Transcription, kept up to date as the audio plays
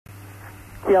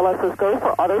GLS is go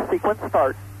for auto sequence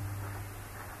start.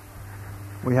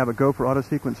 We have a go for auto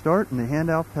sequence start, and the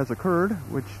handoff has occurred,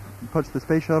 which puts the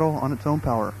space shuttle on its own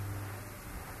power.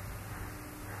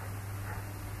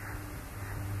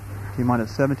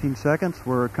 T-minus 17 seconds.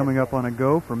 We're coming up on a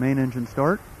go for main engine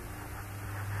start.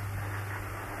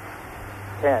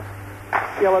 10.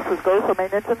 GLS is go for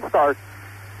main engine start.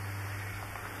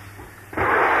 We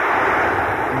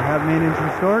have main engine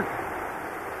start.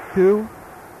 2,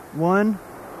 1.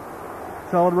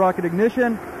 Solid rocket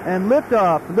ignition and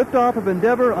liftoff. Liftoff of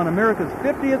Endeavour on America's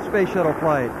 50th space shuttle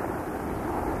flight.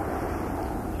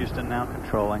 Houston now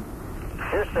controlling.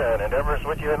 Houston, Endeavour is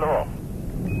with you in the roll.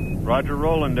 Roger,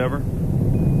 roll, Endeavour.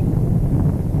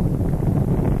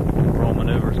 Roll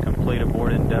maneuvers complete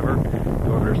aboard Endeavour. The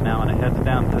orbiter is now in a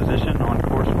heads-down position on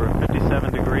course for a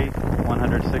 57-degree,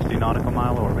 160 nautical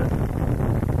mile orbit.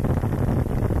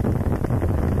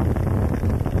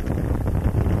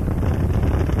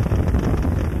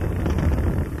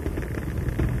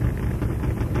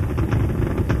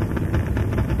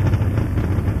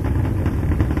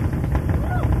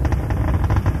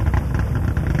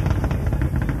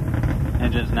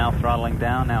 Engines now throttling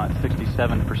down, now at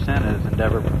 67% as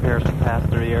Endeavour prepares to pass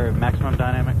through the area of maximum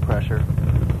dynamic pressure.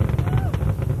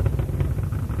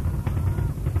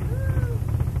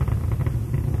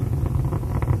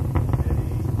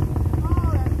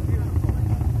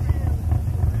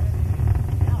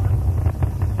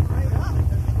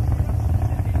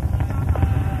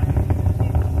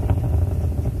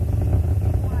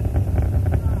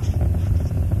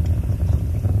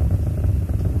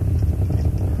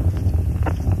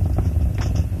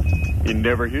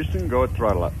 Endeavour Houston, go at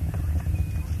throttle up.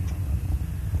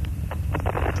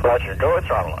 Roger, go at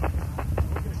throttle up.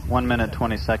 1 minute,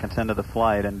 20 seconds into the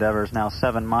flight. Endeavour is now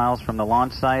 7 miles from the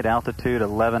launch site, altitude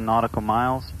 11 nautical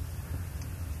miles.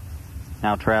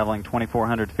 Now traveling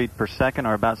 2,400 feet per second,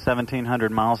 or about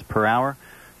 1,700 miles per hour.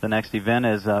 The next event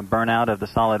is burnout of the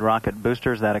solid rocket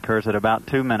boosters. That occurs at about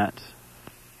 2 minutes.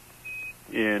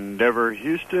 Endeavour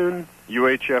Houston,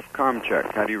 UHF comm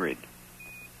check. How do you read?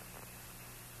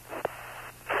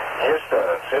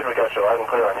 Houston, Sid, we got you loud and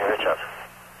clear on UHF.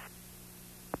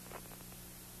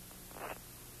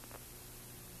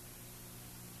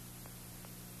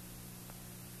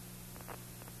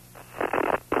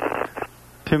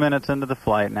 Two minutes into the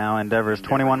flight now. Endeavour is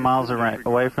 21 miles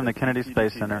away from the Kennedy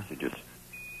Space Center.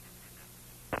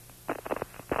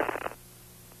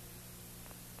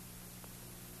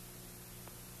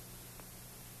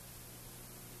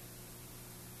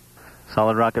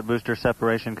 Solid rocket booster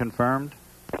separation confirmed.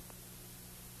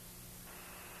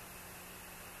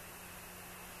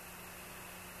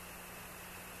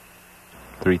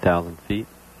 3,000 feet.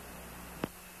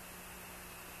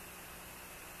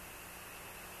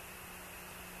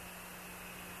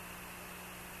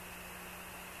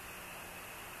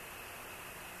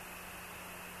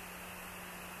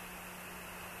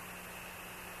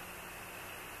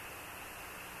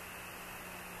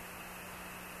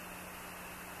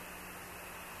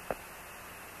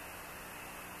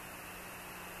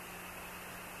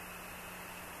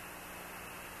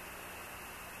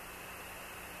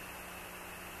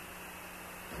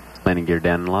 Landing gear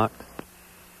down and locked.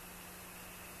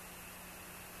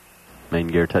 Main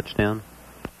gear touchdown.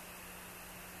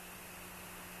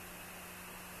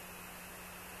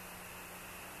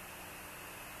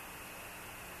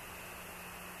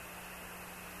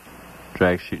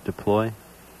 Drag chute deploy.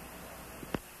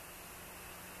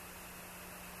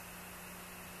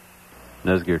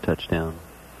 Nose gear touchdown.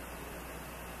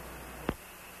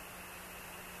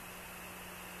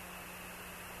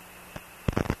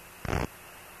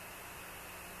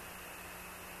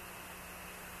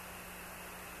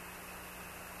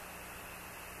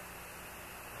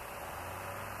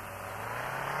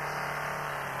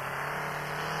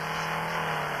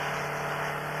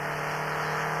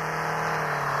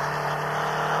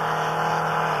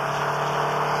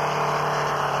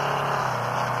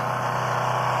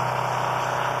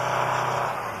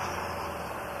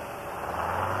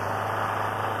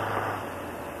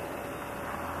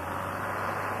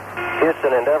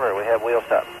 Houston, Endeavour, we have wheel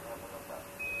stop.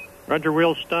 Roger,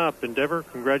 wheel stop. Endeavour,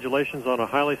 congratulations on a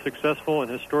highly successful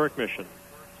and historic mission.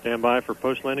 Stand by for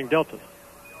post-landing Delta.